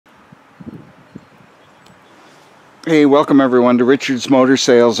Hey, welcome everyone to Richard's Motor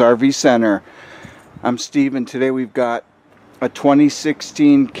Sales RV Center. I'm Steve, and today we've got a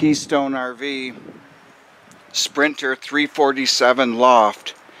 2016 Keystone RV Sprinter 347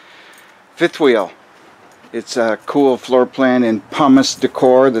 Loft fifth wheel. It's a cool floor plan in pumice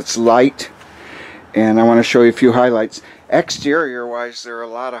decor that's light, and I want to show you a few highlights. Exterior wise, there are a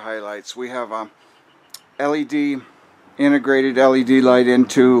lot of highlights. We have a integrated LED light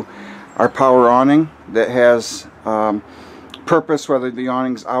into our power awning that has purpose whether the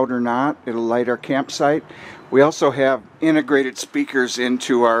awning's out or not. It'll light our campsite. We also have integrated speakers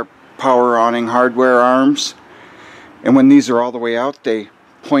into our power awning hardware arms, and when these are all the way out, they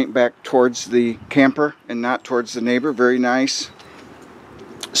point back towards the camper and not towards the neighbor. Very nice.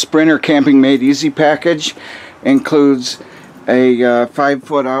 Sprinter Camping Made Easy package includes a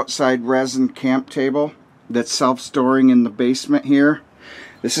 5-foot outside resin camp table that's self-storing in the basement here.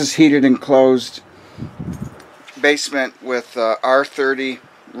 This is heated enclosed basement with R30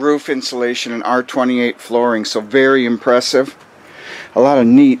 roof insulation and R28 flooring, so very impressive. A lot of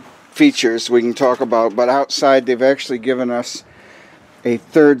neat features we can talk about, but outside they've actually given us a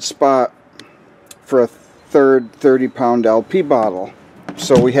third spot for a third 30-pound LP bottle.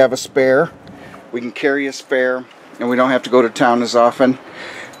 So we have a spare, we can carry a spare, and we don't have to go to town as often.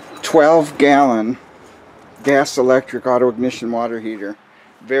 12-gallon gas electric auto ignition water heater.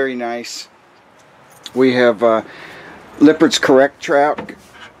 Very nice. We have Lippert's Correct Track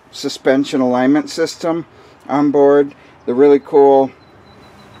suspension alignment system on board. The really cool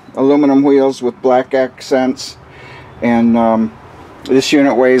aluminum wheels with black accents, and this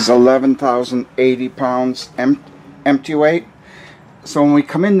unit weighs 11,080 pounds empty weight. So when we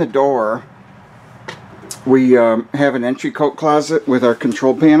come in the door, we have an entry coat closet with our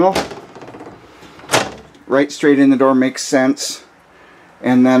control panel. Right straight in the door makes sense.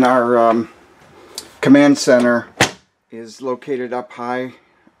 And then our command center is located up high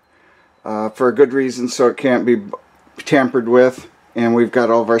for a good reason, so it can't be tampered with. And we've got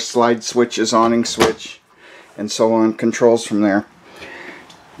all of our slide switches, awning switch, and so on, controls from there.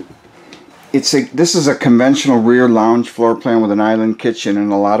 This is a conventional rear lounge floor plan with an island kitchen in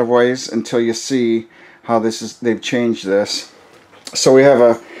a lot of ways, until you see how they've changed this. So we have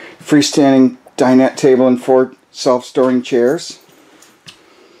a freestanding dinette table and 4 self-storing chairs.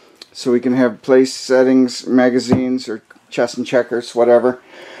 So we can have place settings, magazines, or chess and checkers, whatever.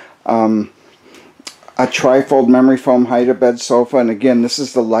 A trifold memory foam hide-a-bed sofa, and again, this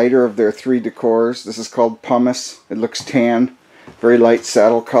is the lighter of their 3 decors. This is called pumice. It looks tan, very light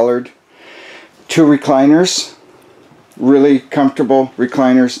saddle colored. 2 recliners, really comfortable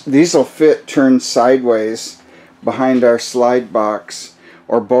recliners. These will fit turned sideways behind our slide box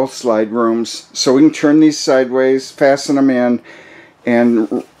or both slide rooms. So we can turn these sideways, fasten them in,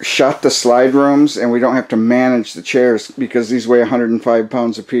 and shut the slide rooms, and we don't have to manage the chairs because these weigh 105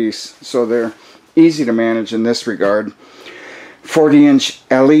 pounds apiece. So they're easy to manage in this regard. 40-inch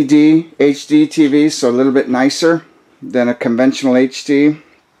LED HD TV, so a little bit nicer than a conventional HD.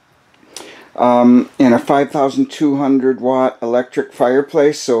 And a 5,200 watt electric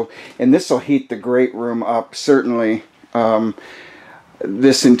fireplace. And this will heat the great room up, certainly.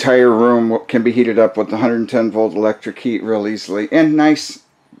 This entire room can be heated up with 110 volt electric heat real easily, and nice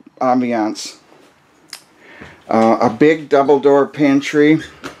ambiance. A big double door pantry,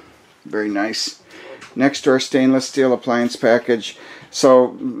 very nice. Next to our stainless steel appliance package.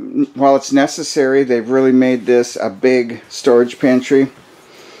 So while it's necessary, they've really made this a big storage pantry.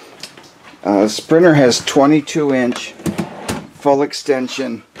 Sprinter has 22-inch full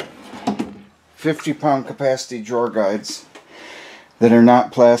extension 50-pound capacity drawer guides that are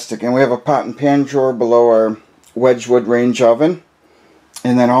not plastic, and we have a pot and pan drawer below our Wedgwood range oven,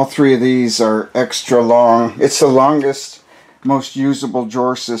 and then all 3 of these are extra long. It's the longest, most usable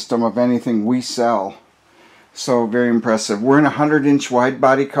drawer system of anything we sell, so very impressive. We're in a 100-inch wide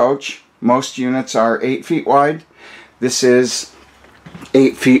body coach. Most units are 8 feet wide. This is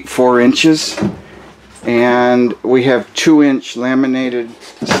 8 feet 4 inches, and we have 2-inch laminated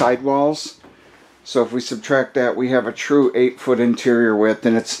sidewalls. So if we subtract that, we have a true 8-foot interior width,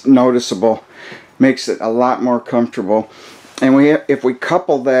 and it's noticeable. Makes it a lot more comfortable. And if we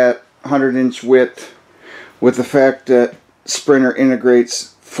couple that 100-inch width with the fact that Sprinter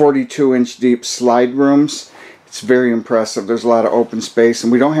integrates 42-inch deep slide rooms, it's very impressive. There's a lot of open space,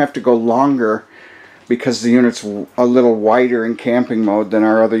 and we don't have to go longer because the unit's a little wider in camping mode than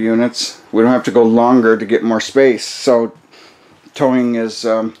our other units. We don't have to go longer to get more space. So towing is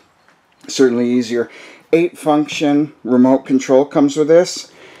certainly easier. 8-function remote control comes with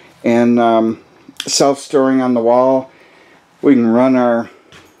this, and self-storing on the wall. We can run our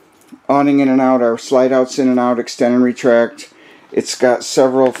awning in and out, our slide outs in and out, extend and retract. It's got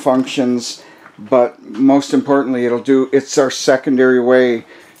several functions, but most importantly, it's our secondary way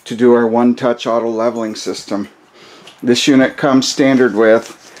to do our one-touch auto leveling system. This unit comes standard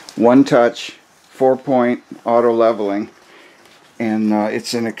with one-touch, 4-point auto leveling, and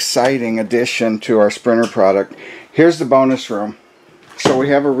it's an exciting addition to our Sprinter product. Here's the bonus room. So we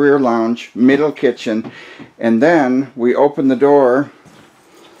have a rear lounge, middle kitchen, and then we open the door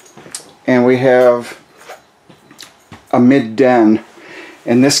and we have a mid-den,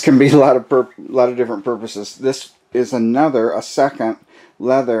 and this can be a lot of different purposes. This is a second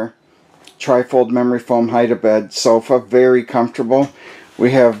leather trifold memory foam hide-a-bed sofa, very comfortable.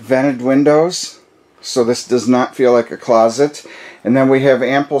 We have vented windows, so this does not feel like a closet. And then we have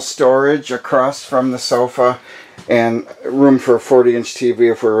ample storage across from the sofa and room for a 40-inch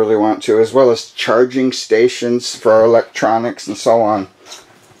TV if we really want to, as well as charging stations for our electronics and so on.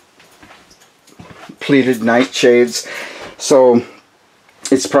 Pleated night shades. So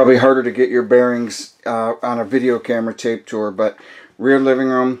it's probably harder to get your bearings on a video camera tape tour, but rear living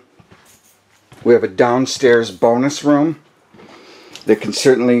room. We have a downstairs bonus room that can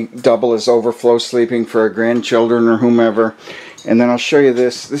certainly double as overflow sleeping for our grandchildren or whomever. And then I'll show you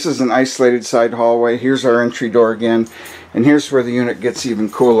this. This is an isolated side hallway. Here's our entry door again, and here's where the unit gets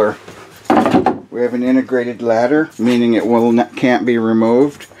even cooler. We have an integrated ladder, meaning it can't be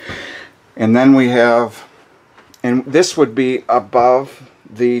removed. And then we have, and this would be above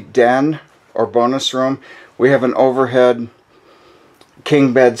the den or bonus room, we have an overhead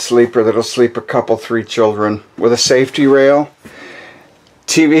king bed sleeper that'll sleep a couple, 3 children, with a safety rail,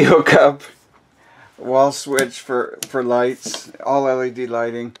 TV hookup, wall switch for lights, all LED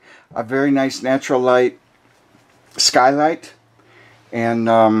lighting, a very nice natural light skylight, and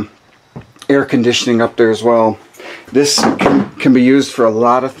air conditioning up there as well. This can be used for a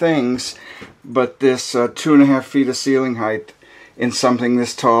lot of things, but this 2.5 feet of ceiling height in something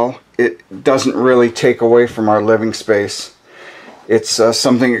this tall, it doesn't really take away from our living space. It's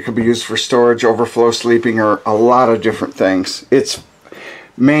something that could be used for storage, overflow sleeping, or a lot of different things. Its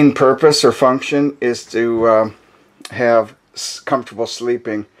main purpose or function is to have comfortable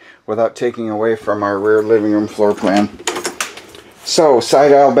sleeping without taking away from our rear living room floor plan. So,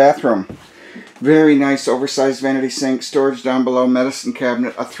 side aisle bathroom. Very nice oversized vanity sink, storage down below, medicine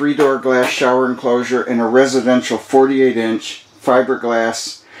cabinet, a 3-door glass shower enclosure, and a residential 48-inch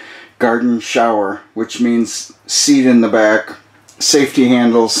fiberglass garden shower, which means seat in the back, safety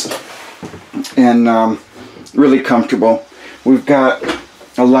handles, and really comfortable. We've got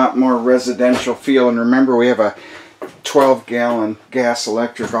a lot more residential feel, and remember we have a 12-gallon gas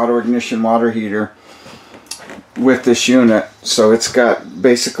electric auto ignition water heater with this unit, so it's got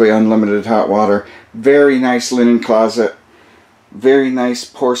basically unlimited hot water. Very nice linen closet, very nice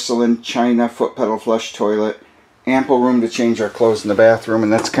porcelain china foot pedal flush toilet, ample room to change our clothes in the bathroom,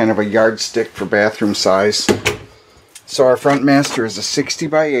 and that's kind of a yardstick for bathroom size. So our front master is a 60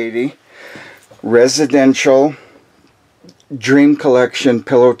 by 80 residential Dream Collection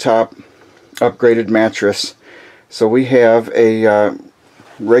pillow top upgraded mattress. So we have a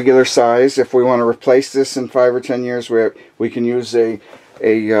regular size. If we want to replace this in 5 or 10 years, we can use a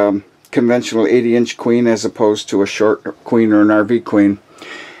conventional 80-inch queen as opposed to a short queen or an RV queen.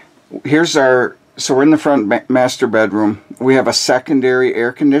 Here's our, so we're in the front master bedroom. We have a secondary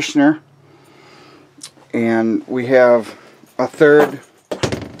air conditioner, and we have a third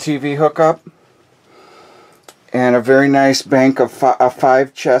TV hookup, and a very nice bank of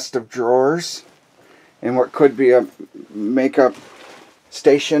 5 chest of drawers, and what could be a makeup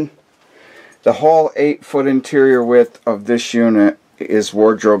station. The whole 8-foot interior width of this unit is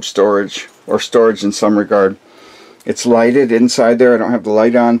wardrobe storage, or storage in some regard. It's lighted inside there. I don't have the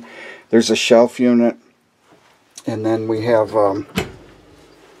light on. There's a shelf unit, and then we have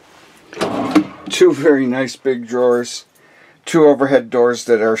 2 very nice big drawers, 2 overhead doors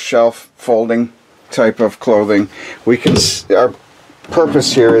that are shelf folding type of clothing. Our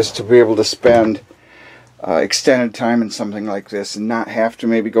purpose here is to be able to spend extended time in something like this and not have to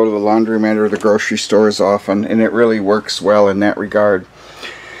maybe go to the laundromat or the grocery store as often, and it really works well in that regard.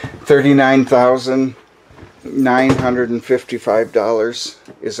 $39,955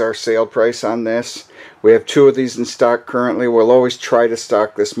 is our sale price on this. We have 2 of these in stock currently. We'll always try to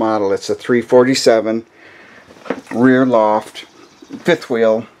stock this model. It's a 347 rear loft 5th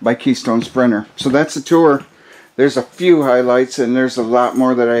wheel by Keystone Sprinter. So that's a tour. There's a few highlights, and there's a lot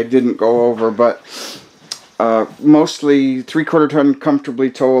more that I didn't go over, but mostly 3/4 ton, comfortably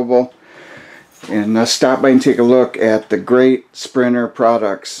towable. And stop by and take a look at the great Sprinter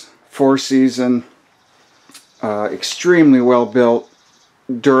products. 4-season, extremely well built,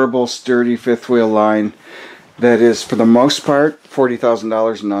 durable, sturdy fifth wheel line that is, for the most part,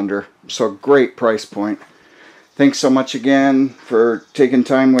 $40,000 and under. So great price point. Thanks so much again for taking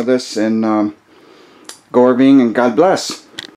time with us, and go RVing, and God bless.